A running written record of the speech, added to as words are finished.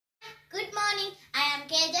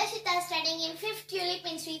Joshita, studying in 5th Tulip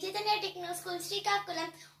in Sri Chaitanya Techno School,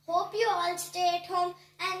 Srikakulam. Hope you all stay at home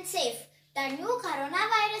and safe. The new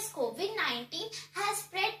coronavirus COVID-19 has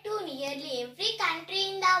spread to nearly every country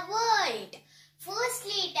in the world.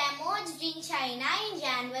 Firstly, it emerged in China in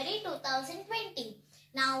January 2020.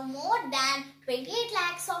 Now more than 28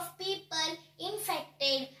 lakhs of people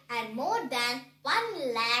infected and more than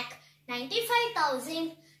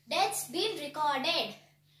 1,95,000 deaths been recorded.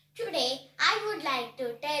 Today, I would like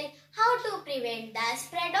to tell how to prevent the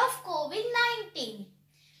spread of COVID-19.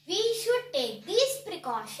 We should take these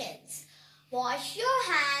precautions. Wash your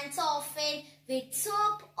hands often with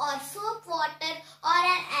soap or soap water or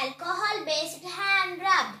an alcohol-based hand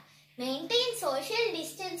rub. Maintain social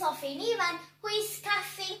distance of anyone who is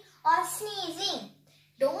coughing or sneezing.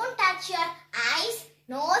 Don't touch your eyes,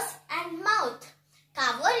 nose and mouth.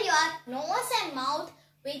 Cover your nose and mouth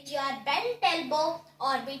with your bent elbow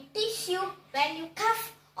or with tissue when you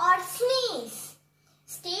cough or sneeze.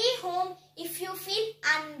 Stay home if you feel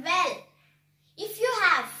unwell. If you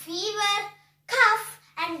have fever, cough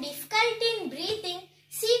and difficulty in breathing,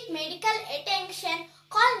 seek medical attention.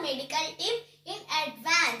 Call medical team in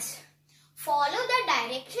advance. Follow the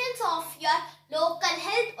directions of your local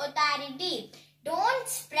health authority. Don't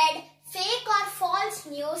spread fake or false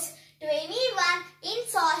news to anyone in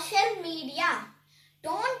social media.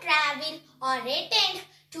 Don't travel or attend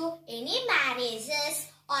to any marriages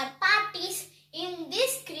or parties in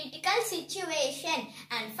this critical situation.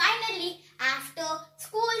 And finally, after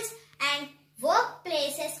schools and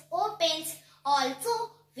workplaces opens,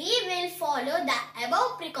 also we will follow the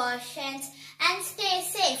above precautions